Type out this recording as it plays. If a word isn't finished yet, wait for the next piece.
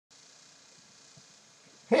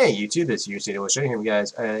Hey YouTube, it's Yusei. We'll show you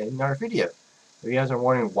guys another video. If you guys are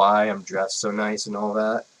wondering why I'm dressed so nice and all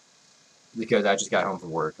that, because I just got home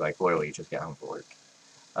from work, like literally just got home from work.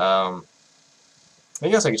 I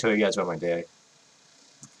guess I can tell you guys about my day.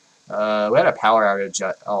 We had a power outage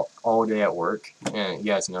all day at work, and you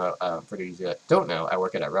guys know, for those that don't know, I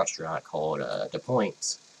work at a restaurant called The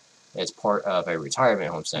Point. It's part of a retirement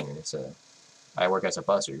home center, so I work as a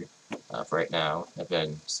busser for right now, and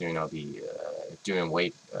then soon I'll be doing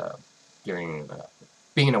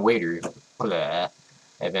being a waiter,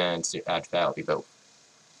 and then after that I'll be both.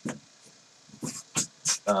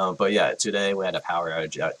 But yeah, today we had a power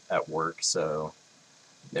outage at work, so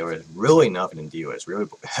there was really nothing to do. It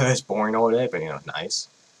was boring all day, but nice.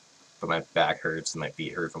 But my back hurts and my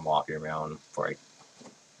feet hurt from walking around for like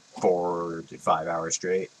 4 to 5 hours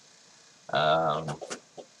straight.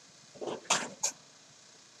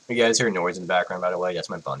 You guys hear noise in the background, by the way? That's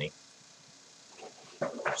my bunny.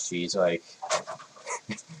 She's like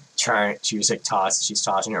she's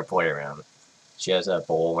tossing her play around. She has a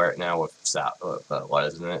bowl right now with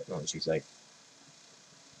lettuce in it, and she's like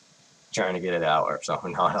trying to get it out or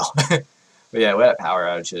something. I don't know. But yeah, we had a power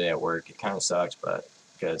outage today at work. It kind of sucks, but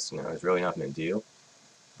because there's really nothing to do.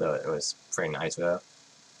 So it was pretty nice though.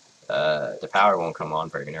 The power won't come on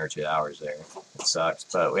for another 2 hours there. It sucks.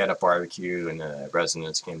 But we had a barbecue, and the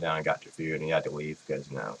residents came down and got their food, and you had to leave because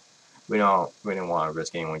we didn't want to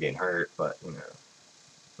risk anyone getting hurt. But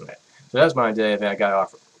okay. So that's my day. Then I got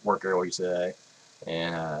off work early today,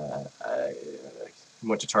 and I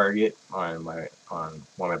went to Target on one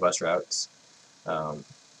of my bus routes.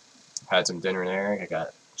 Had some dinner there. I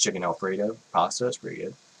got chicken Alfredo pasta. It's pretty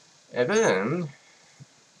good. And then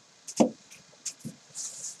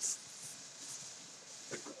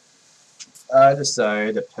I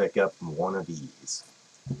decided to pick up one of these.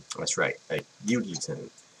 That's right, a Yugi tin.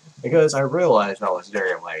 Because I realized while I was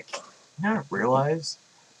there, I'm like, I realized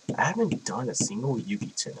I haven't done a single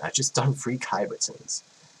Yugi tin. I've just done 3 Kaiba tins.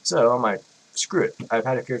 So I'm like, screw it. I've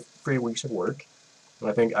had a good 3 weeks of work, and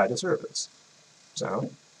I think I deserve this.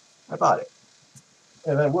 So I bought it.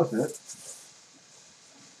 And then with it,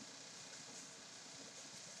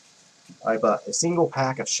 I bought a single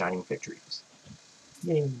pack of Shining Victories.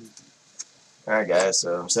 Yay! Alright guys,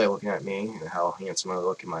 so instead of looking at me and how handsome I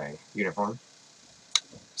look in my uniform,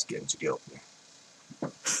 let's get into the opening.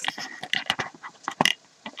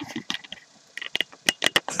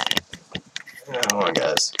 Hold on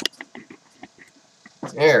guys.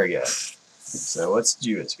 There we go. So let's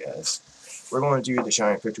do this guys. We're going to do the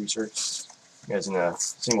Shining Victories first. As in a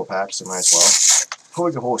single pack, so might as well. Hope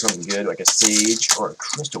we can hold something good, like a Sage or a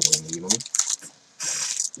Crystal Wing even.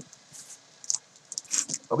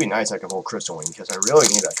 It'll be nice I can hold Crystal Wing, because I really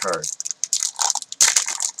need that card.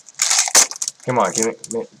 Come on,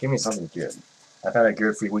 give me something good. I've had a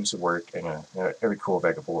good 3 weeks of work, and it'd be cool if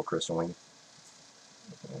I could pull a Crystal Wing.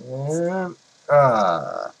 And,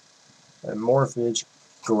 a Morphage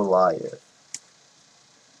Goliath.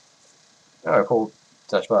 Oh, cool.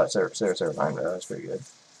 Touch bot, Sarah, that's pretty good.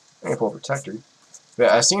 I can pull Protector.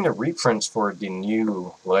 But I've seen the reprints for the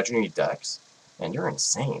new Legendary decks, and they're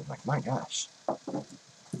insane. Like, my gosh.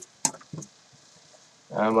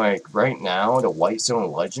 I'm like, right now, the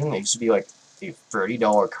Whitestone Legend, it used to be like a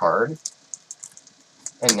 $30 card,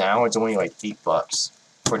 and now it's only like $8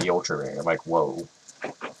 for the Ultra Rare. I'm like, whoa.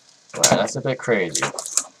 Wow, that's a bit crazy.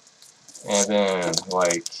 And then,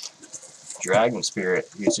 like, Dragon Spirit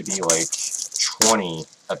used to be like 20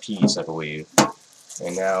 a piece, I believe.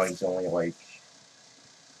 And now he's only like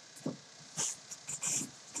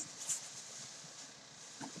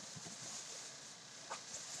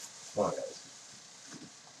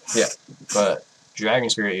yeah, but Dragon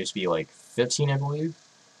Spirit used to be like 15, I believe.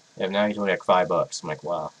 And now he's only like $5. I'm like,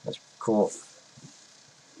 wow, that's cool.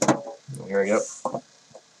 And here we go.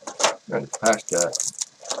 I'm past that.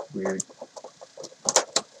 Weird.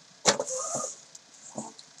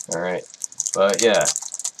 Alright. But yeah,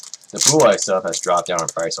 the Blue Eye stuff has dropped down in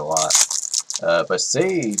price a lot. But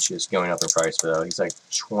Sage is going up in price though. He's like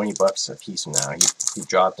 $20 a piece now. He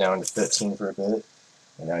dropped down to 15 for a bit,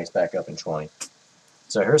 and now he's back up in 20.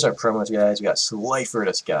 So here's our promos, guys. We got Slifer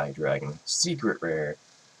the Sky Dragon, Secret Rare.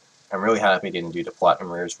 I'm really happy I didn't do the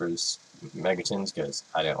Platinum Rares for his Megatins, because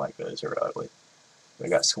I didn't like those. They were ugly. We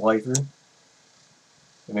got Slifer.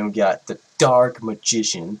 And then we got the Dark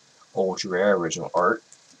Magician, Ultra Rare Original Art.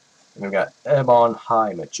 And we got Ebon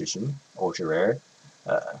High Magician, Ultra Rare.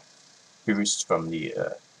 Boost from the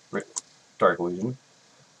Dark Illusion.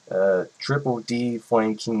 Triple D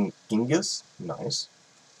Flame King Genghis. Nice.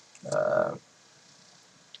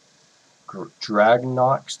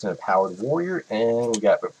 Dragnox to Powered Warrior, and we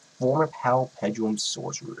got Performer Pal Pendulum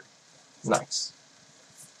Sorcerer. Nice.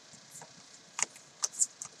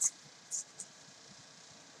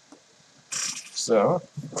 So,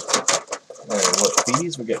 with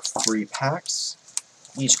these, we get 3 packs.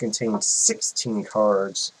 Each contains 16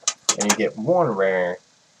 cards, and you get 1 rare,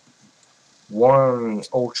 1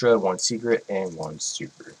 ultra, 1 secret, and 1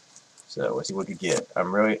 super. So let's see what we can get. I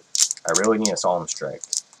really need a Solemn Strike.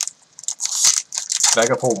 If I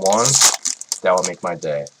could pull 1, that would make my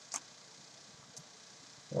day.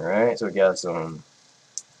 Alright, so we got some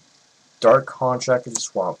Dark Contract of the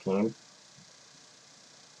Swamp King,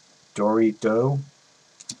 Dorito.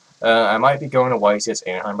 I might be going to YGOPRO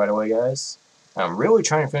Anaheim, by the way, guys. I'm really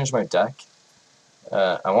trying to finish my deck.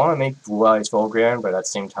 I want to make Blue Eyes Volgrand, but at the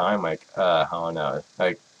same time, like, I don't know.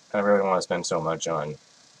 Like, I don't really want to spend so much on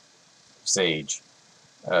Sage.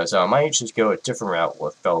 So I might just go a different route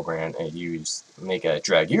with Volgrand and make a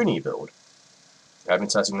Dragoonie build. I've been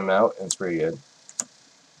testing them out, and it's pretty good.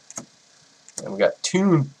 And we got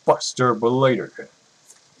Toon Buster Blader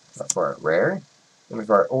for our rare. And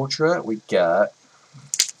for our ultra, we got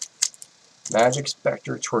Magic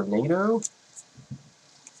Spectre Tornado.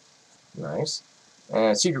 Nice.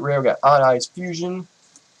 And secret rare, we got Odd Eyes Fusion.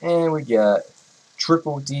 And we got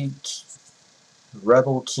Triple D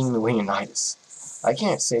Rebel King Leonidas. I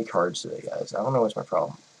can't say cards today, guys. I don't know what's my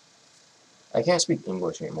problem. I can't speak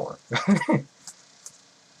English anymore.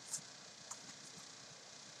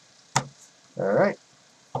 Alright.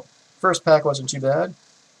 First pack wasn't too bad.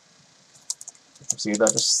 Let's see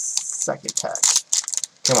about the second pack.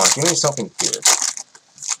 Come on, give me something good.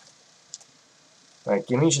 Like,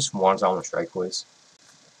 give me just 1 Solemn Strike, please.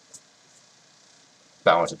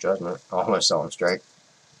 Balance of Judgment. Almost Solemn Strike.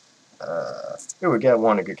 Ooh, we got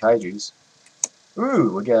 1 of good Kaijus.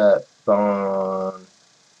 Ooh, we got Buku.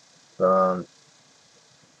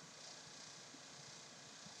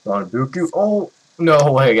 Oh,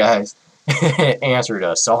 no way, guys. Answered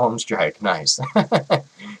a Solemn Strike. Nice.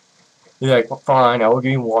 You're like, well, fine, I will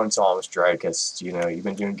give you 1 Solemn Strike, because, you know, you've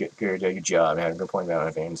been doing good job, and having a good point about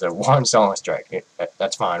anything. So 1 Solemn Strike,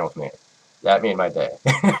 that's fine with me. That made my day.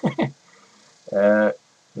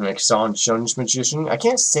 Exxon Shun's Magician. I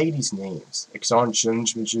can't say these names. Exxon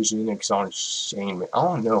Shun's Magician, Exxon Shane.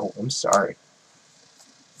 Oh no, I'm sorry.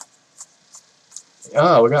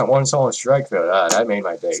 Oh, we got 1 Solemn Strike though. That made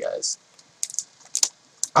my day, guys.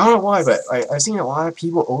 I don't know why, but I've seen a lot of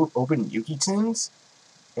people open Yuki tins,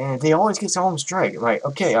 and they always get Solemn Strike. I'm like,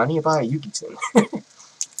 okay, I need to buy a Yuki tin.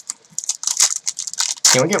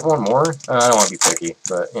 Can we get 1 more? I don't want to be picky,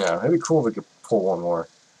 but, you know, it'd be cool if we could pull 1 more.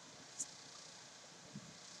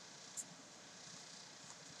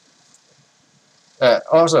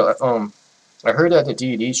 Also, I heard that the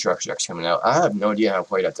DED structure deck's coming out. I have no idea how to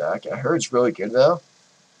play that deck. I heard it's really good, though.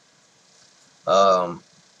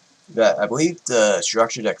 That I believe the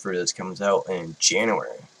structure deck for this comes out in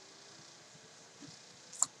January.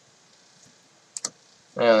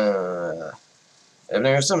 And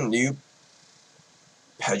there's some new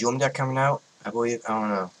Pendulum deck coming out, I believe. I don't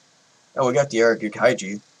know. Oh, we got the Araku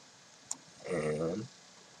Kaiju. And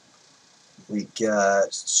we got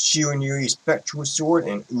Shiranui Spectral Sword,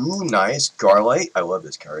 and ooh, nice, Garlight. I love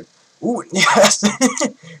this card. Ooh, yes!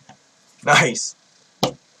 Nice.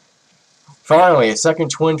 Finally, a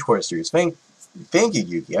second Twin Twisters. Thank you,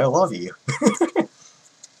 Yuki. I love you.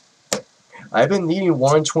 I've been needing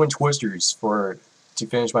 1 Twin Twisters to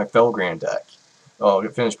finish my Felgrand deck. Oh, to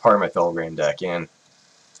finish part of my Felgrand deck, and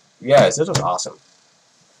yes, this was awesome.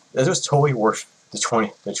 This was totally worth the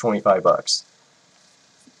 25 bucks.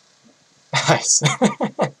 Nice.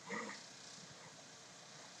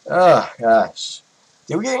 Oh, gosh.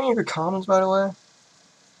 Did we get any of your comments, by the way?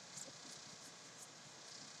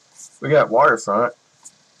 We got Waterfront.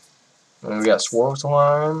 And we got Swirl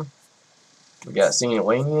Slime. We got St.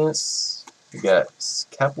 Elanius. We got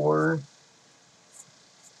Kepler.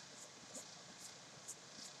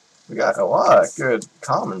 We got a lot of good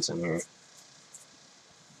comments in here.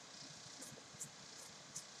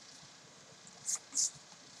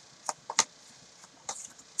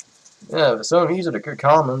 Yeah, but some of these are the good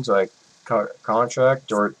comments, like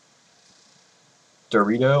Contract or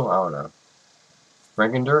Dorito, I don't know.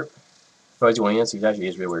 Frankendirt, Fuzzy Williams, he actually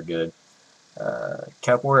is really good.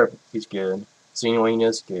 Kepler, he's good. St.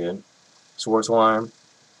 Elanius, good. Sword Slime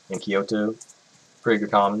and Kyoto, pretty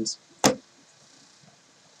good commons.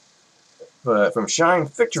 But from Shine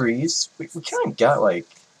Victories, we kind of got like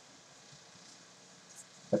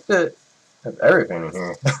a bit of everything in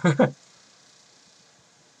here.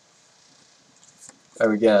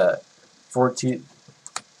 We got 14.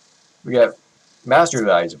 We got Master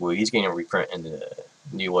Dice Blue, he's getting a reprint in the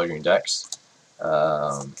new Legendary decks.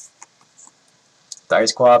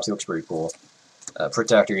 Dice Clops, he looks pretty cool.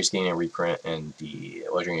 Protector, he's getting a reprint in the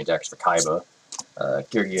Legendary decks for Kaiba.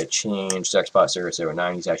 Giga Change, deck spot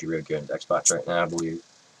 009, he's actually really good in deck spots right now, I believe.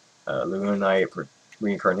 Luna Knight,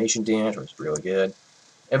 Reincarnation Dance, which is really good.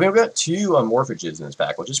 And we've got 2 Morphages in this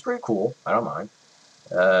pack, which is pretty cool. I don't mind.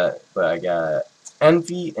 But I got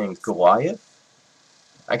Envy and Goliath.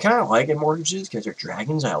 I kind of like Morphages because they're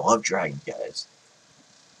dragons. I love dragons, guys.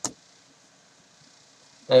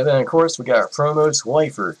 And then, of course, we got our promos: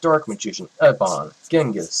 Slifer, Dark Magician, Ebon,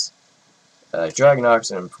 Genghis,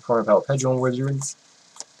 Dragonox, and Performing Power Pendulum Wizard.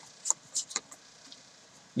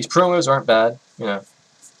 These promos aren't bad, you know.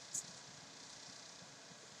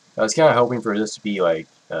 I was kind of hoping for this to be like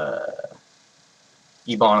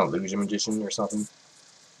Ebon Illusion Magician or something.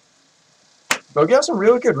 But we got some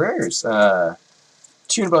really good rares.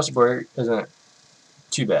 2 Buster Boy isn't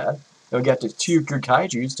too bad. And we got the 2 good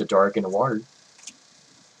Kaijus, the Dark and the Water.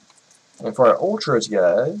 And for our Ultras,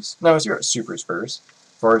 guys, no, let's do our Supers first.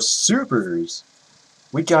 For our Supers,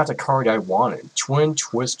 we got the card I wanted, Twin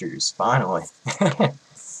Twisters, finally. I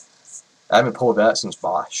haven't pulled that since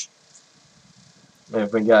Bosch.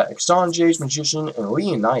 And we got Exonjay's Magician and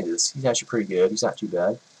Leonidas. He's actually pretty good. He's not too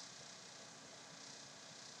bad.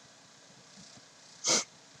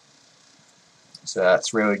 So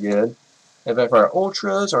that's really good. And then for our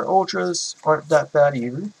Ultras aren't that bad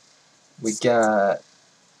either. We got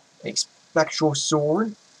a Spectral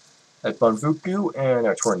Sword, a Bunfuku, and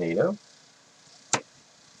a Tornado.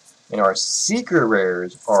 And our secret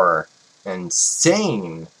rares are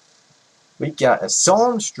insane. We got a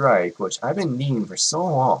Solemn Strike, which I've been needing for so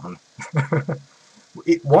long.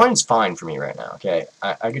 One's fine for me right now, okay?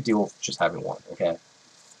 I could deal with just having 1, okay?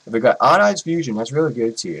 If we got Odd Eyes Fusion, that's really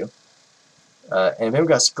good too. And then we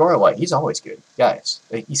got Scarlight. He's always good, guys.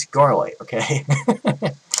 He's Scarlight, okay?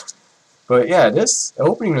 But yeah, this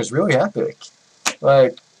opening was really epic.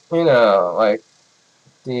 Like, you know, like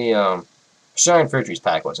the Shine Victories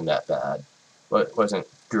pack wasn't that bad, but wasn't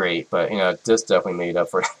great. But you know, this definitely made up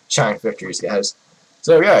for Shine Victories, guys.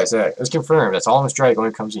 So guys, it's confirmed. That's all Strike when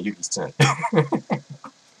it comes to Yugi's 10.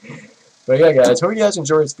 But yeah, guys, hope you guys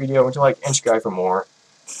enjoyed this video. Went to like and subscribe for more.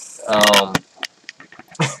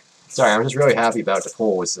 Sorry, I'm just really happy about the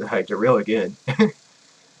polls. Like, they're really good.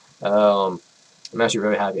 I'm actually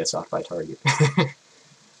really happy I stopped by Target.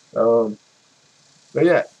 But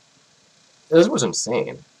yeah, this was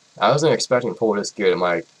insane. I wasn't expecting to pull this good. I'm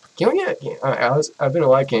like, can we get? I've been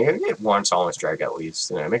like, can I get 1 Solemn Strike at least?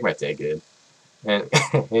 You know, make my day good. And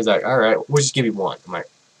he's like, all right, we'll just give you 1. I'm like,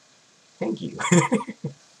 thank you.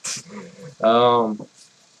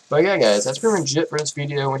 But yeah, guys, that's pretty much it for this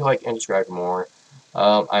video. Went to like and subscribe for more.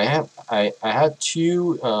 I have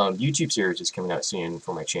 2 YouTube series coming out soon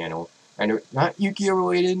for my channel. I know not Yu-Gi-Oh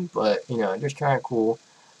related, but you know, they're kind of cool.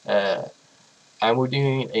 I'm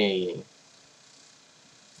doing a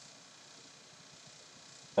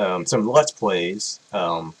some Let's Plays.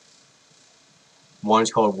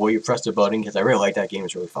 One's called Will You Press the Button, because I really like that game.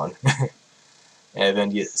 It's really fun. And then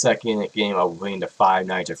the second game, I'll be playing the Five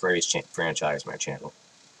Nights at Freddy's franchise on my channel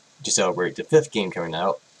to celebrate the 5th game coming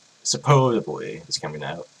out. Supposedly, it's coming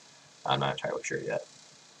out. I'm not entirely sure yet.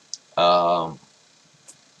 I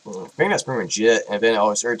think that's pretty much it. And then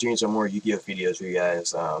I'll start doing some more Yu-Gi-Oh videos for you guys,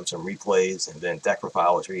 some replays, and then deck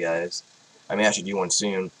profiles for you guys. I may actually do one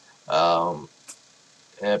soon. But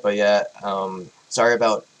yeah, sorry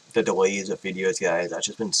about the delays of videos, guys. I've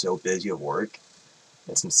just been so busy at work.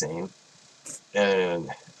 It's insane.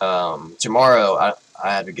 And tomorrow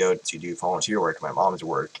I had to go to do volunteer work at my mom's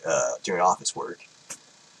work, doing office work.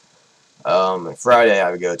 Friday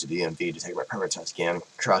I would go to DMV to take my permit test again.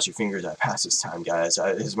 Cross your fingers I pass this time, guys.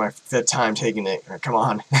 This is my 5th time taking it. Come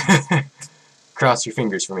on. Cross your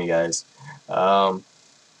fingers for me, guys. I'm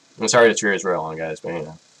sorry the tour is real long, guys, but you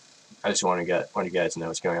know, I just want you guys to know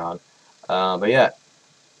what's going on. But yeah.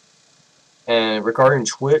 And regarding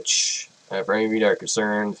Twitch, for any of you that are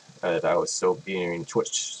concerned that I will still be doing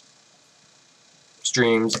Twitch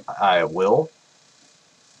streams, I will.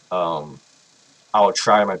 I will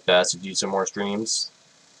try my best to do some more streams.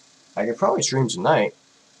 I could probably stream tonight,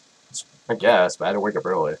 I guess, but I had to wake up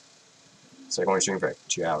early. So I can only stream for like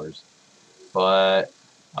 2 hours. But,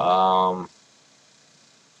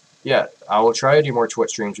 yeah, I will try to do more Twitch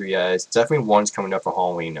streams for you guys. Definitely one's coming up for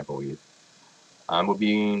Halloween, I believe. I'm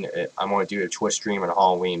going to do a Twitch stream on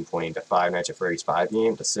Halloween playing the Five Nights at Freddy's 5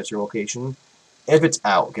 game, the sister location. If it's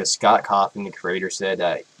out, because Scott Coffin, the creator, said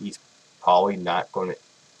that he's probably not going to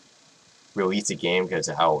release the game because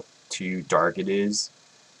of how too dark it is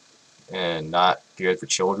and not good for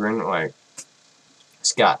children. Like,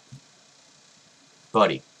 Scott,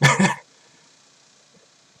 buddy.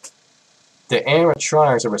 The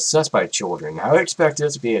animatronics are possessed by children. How do you expect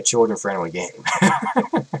this to be a children-friendly game?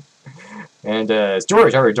 And the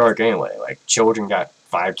story's already dark anyway. Like,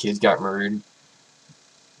 5 kids got murdered.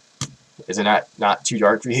 Isn't that not too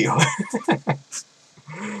dark for you?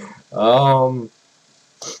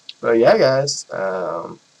 But yeah, guys.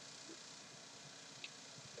 I'll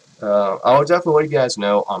definitely let you guys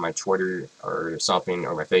know on my Twitter or something,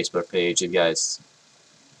 or my Facebook page, if you guys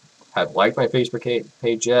have liked my Facebook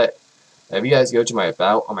page yet. If you guys go to my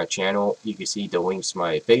About on my channel, you can see the links to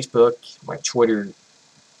my Facebook, my Twitter,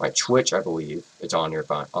 my Twitch, I believe. It's on there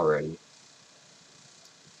already.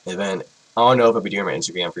 And then, I don't know if I'll be doing my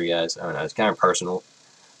Instagram for you guys. I don't know, it's kind of personal.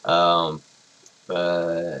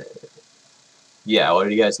 But, yeah, I'll let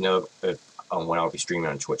you guys know when I'll be streaming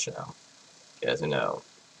on Twitch now. You guys know.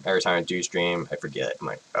 Every time I do stream, I forget. I'm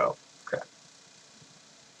like, oh, crap.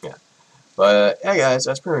 Yeah. But, yeah, guys,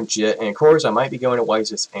 that's pretty much it. And, of course, I might be going to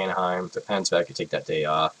YGOPRO Anaheim. Depends if I could take that day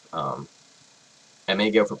off. I may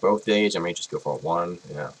go for both days. I may just go for one.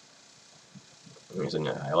 You know.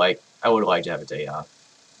 I would like to have a day off.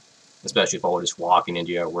 Especially if I was just walking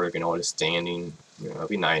into your work and all just standing. You know, it'd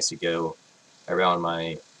be nice to go around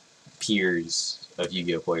my peers of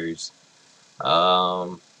Yu-Gi-Oh players.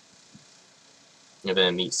 And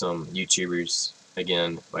then meet some YouTubers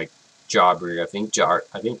again, like Jobber. I think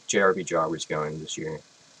JRB Jobber's going this year.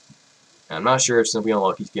 And I'm not sure if Simply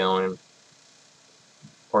Unlucky's going,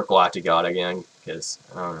 or Galactic God again, because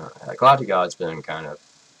I don't know. Galactic God's been kind of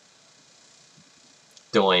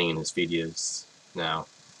delaying his videos now.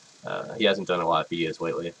 He hasn't done a lot of videos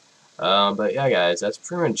lately. But yeah, guys, that's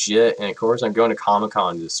pretty much it. And of course, I'm going to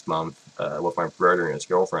Comic-Con this month with my brother and his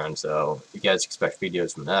girlfriend, so you guys expect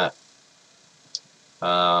videos from that.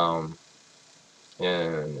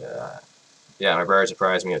 Yeah, my brother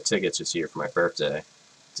surprised me with tickets this year for my birthday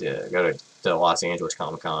to go to Los Angeles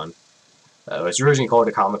Comic-Con. It was originally called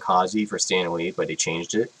the Kamikaze for Stan Lee, but they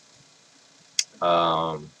changed it.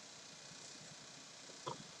 I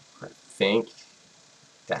think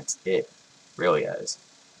that's it, really, guys.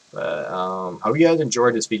 But hope you guys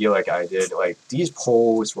enjoyed this video like I did. Like, these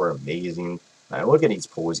polls were amazing. Look at these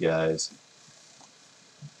polls, guys.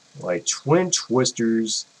 Like, Twin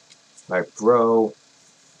Twisters, like, bro.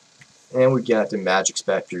 And we got the Magic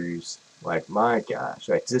Specters. Like, my gosh.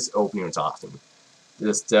 Like, this opening was awesome.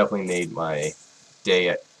 This definitely made my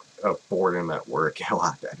day of boredom at work a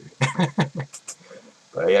lot better.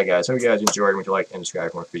 But yeah, guys, hope you guys enjoyed. If you like and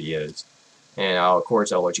subscribe for more videos. And of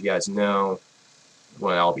course, I'll let you guys know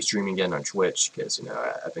when I'll be streaming again on Twitch, because, you know,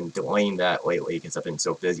 I've been delaying that lately because I've been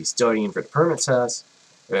so busy studying for the permit test.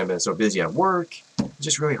 And I've been so busy at work. It's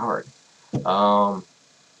just really hard. But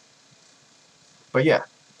yeah.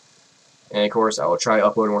 And of course, I will try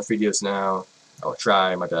uploading more videos now. I'll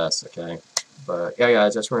try my best, okay? But yeah,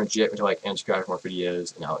 guys, that's pretty much it. Until like and subscribe for more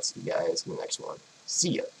videos, and I'll see you guys in the next one.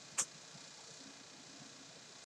 See ya.